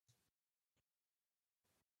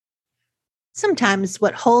Sometimes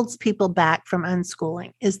what holds people back from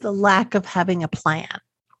unschooling is the lack of having a plan.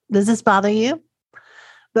 Does this bother you?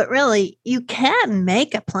 But really, you can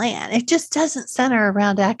make a plan. It just doesn't center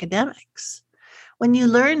around academics. When you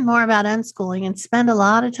learn more about unschooling and spend a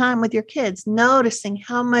lot of time with your kids, noticing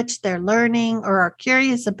how much they're learning or are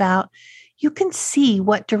curious about, you can see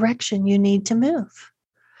what direction you need to move.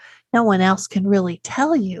 No one else can really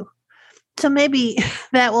tell you. So maybe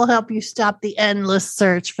that will help you stop the endless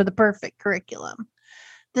search for the perfect curriculum.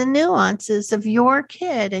 The nuances of your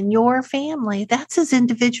kid and your family, that's as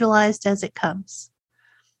individualized as it comes.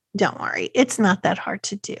 Don't worry, it's not that hard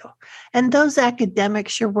to do. And those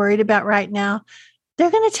academics you're worried about right now, they're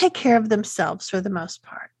going to take care of themselves for the most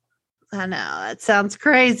part. I know that sounds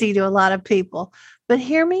crazy to a lot of people, but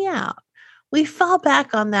hear me out. We fall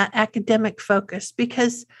back on that academic focus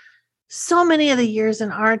because so many of the years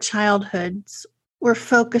in our childhoods were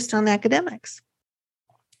focused on academics.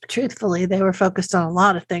 Truthfully, they were focused on a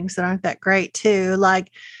lot of things that aren't that great too,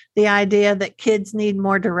 like the idea that kids need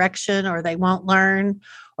more direction or they won't learn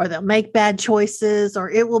or they'll make bad choices or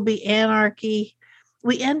it will be anarchy.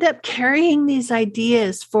 We end up carrying these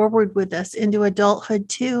ideas forward with us into adulthood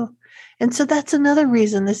too. And so that's another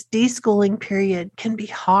reason this deschooling period can be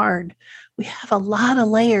hard. We have a lot of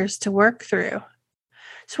layers to work through.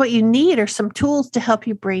 So what you need are some tools to help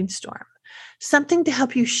you brainstorm, something to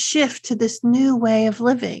help you shift to this new way of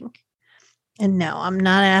living. And no, I'm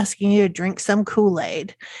not asking you to drink some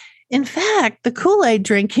Kool-Aid. In fact, the Kool-Aid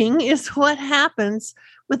drinking is what happens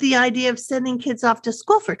with the idea of sending kids off to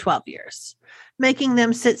school for 12 years, making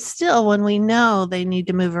them sit still when we know they need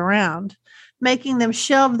to move around, making them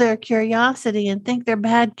shelve their curiosity and think they're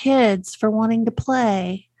bad kids for wanting to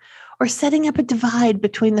play, or setting up a divide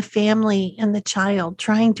between the family and the child,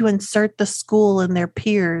 trying to insert the school and their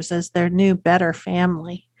peers as their new, better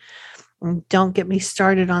family. And don't get me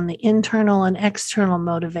started on the internal and external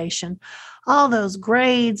motivation. All those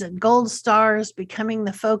grades and gold stars becoming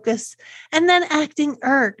the focus and then acting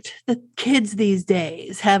irked. The kids these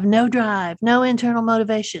days have no drive, no internal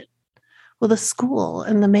motivation. Well, the school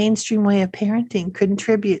and the mainstream way of parenting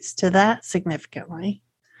contributes to that significantly.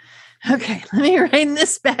 Okay, let me rein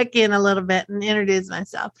this back in a little bit and introduce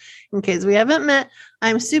myself. In case we haven't met,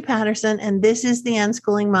 I'm Sue Patterson, and this is the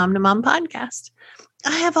Unschooling Mom to Mom podcast.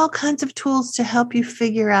 I have all kinds of tools to help you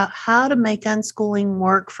figure out how to make unschooling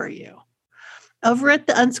work for you. Over at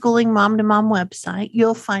the Unschooling Mom to Mom website,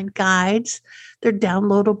 you'll find guides. They're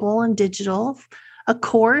downloadable and digital, a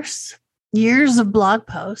course, years of blog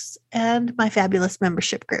posts, and my fabulous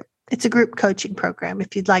membership group. It's a group coaching program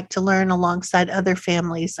if you'd like to learn alongside other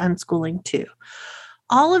families unschooling too.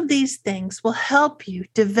 All of these things will help you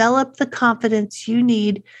develop the confidence you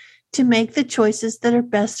need to make the choices that are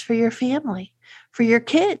best for your family, for your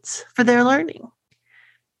kids, for their learning.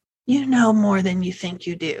 You know more than you think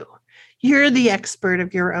you do. You're the expert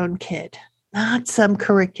of your own kid, not some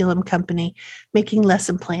curriculum company making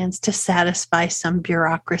lesson plans to satisfy some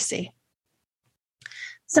bureaucracy.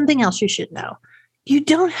 Something else you should know. You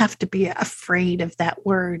don't have to be afraid of that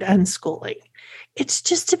word, unschooling. It's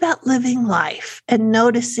just about living life and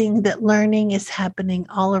noticing that learning is happening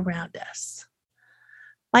all around us.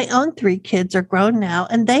 My own 3 kids are grown now,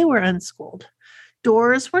 and they were unschooled.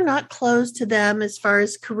 Doors were not closed to them as far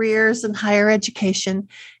as careers and higher education.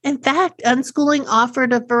 In fact, unschooling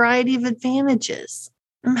offered a variety of advantages.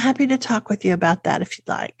 I'm happy to talk with you about that if you'd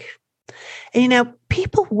like. And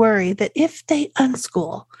people worry that if they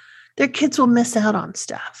unschool, their kids will miss out on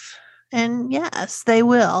stuff. And yes, they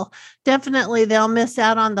will. Definitely, they'll miss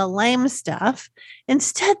out on the lame stuff.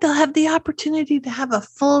 Instead, they'll have the opportunity to have a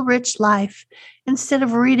full, rich life instead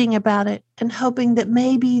of reading about it and hoping that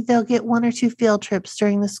maybe they'll get 1 or 2 field trips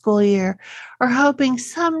during the school year, or hoping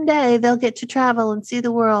someday they'll get to travel and see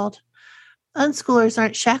the world. Unschoolers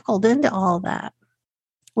aren't shackled into all that,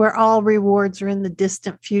 where all rewards are in the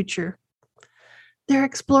distant future. They're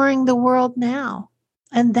exploring the world now.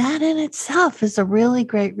 And that in itself is a really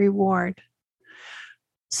great reward.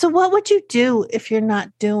 So what would you do if you're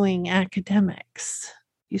not doing academics?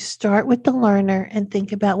 You start with the learner and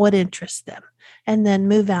think about what interests them, and then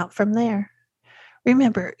move out from there.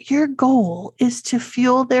 Remember, your goal is to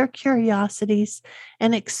fuel their curiosities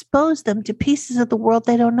and expose them to pieces of the world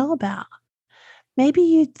they don't know about. Maybe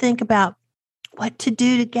you'd think about what to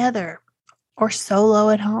do together or solo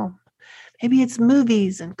at home. Maybe it's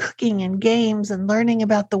movies and cooking and games and learning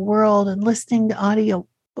about the world and listening to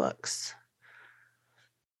audiobooks.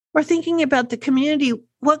 Or thinking about the community.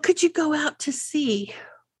 What could you go out to see?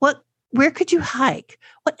 Where could you hike?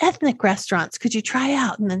 What ethnic restaurants could you try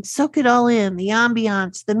out and then soak it all in? The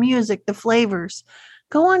ambiance, the music, the flavors,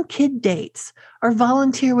 Go on kid dates or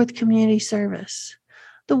volunteer with community service.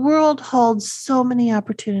 The world holds so many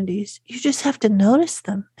opportunities. You just have to notice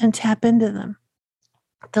them and tap into them.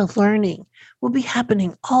 The learning will be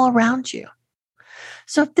happening all around you.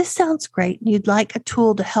 So if this sounds great and you'd like a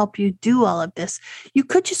tool to help you do all of this, you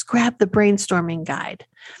could just grab the brainstorming guide.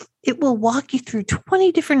 It will walk you through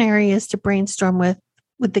 20 different areas to brainstorm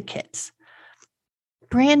with the kids.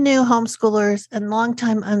 Brand new homeschoolers and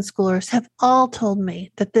longtime unschoolers have all told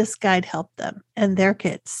me that this guide helped them and their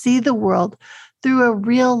kids see the world through a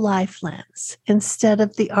real life lens instead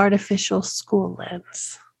of the artificial school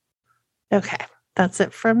lens. Okay, that's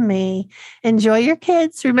it from me. Enjoy your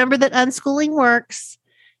kids. Remember that unschooling works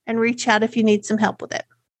and reach out if you need some help with it.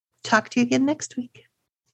 Talk to you again next week.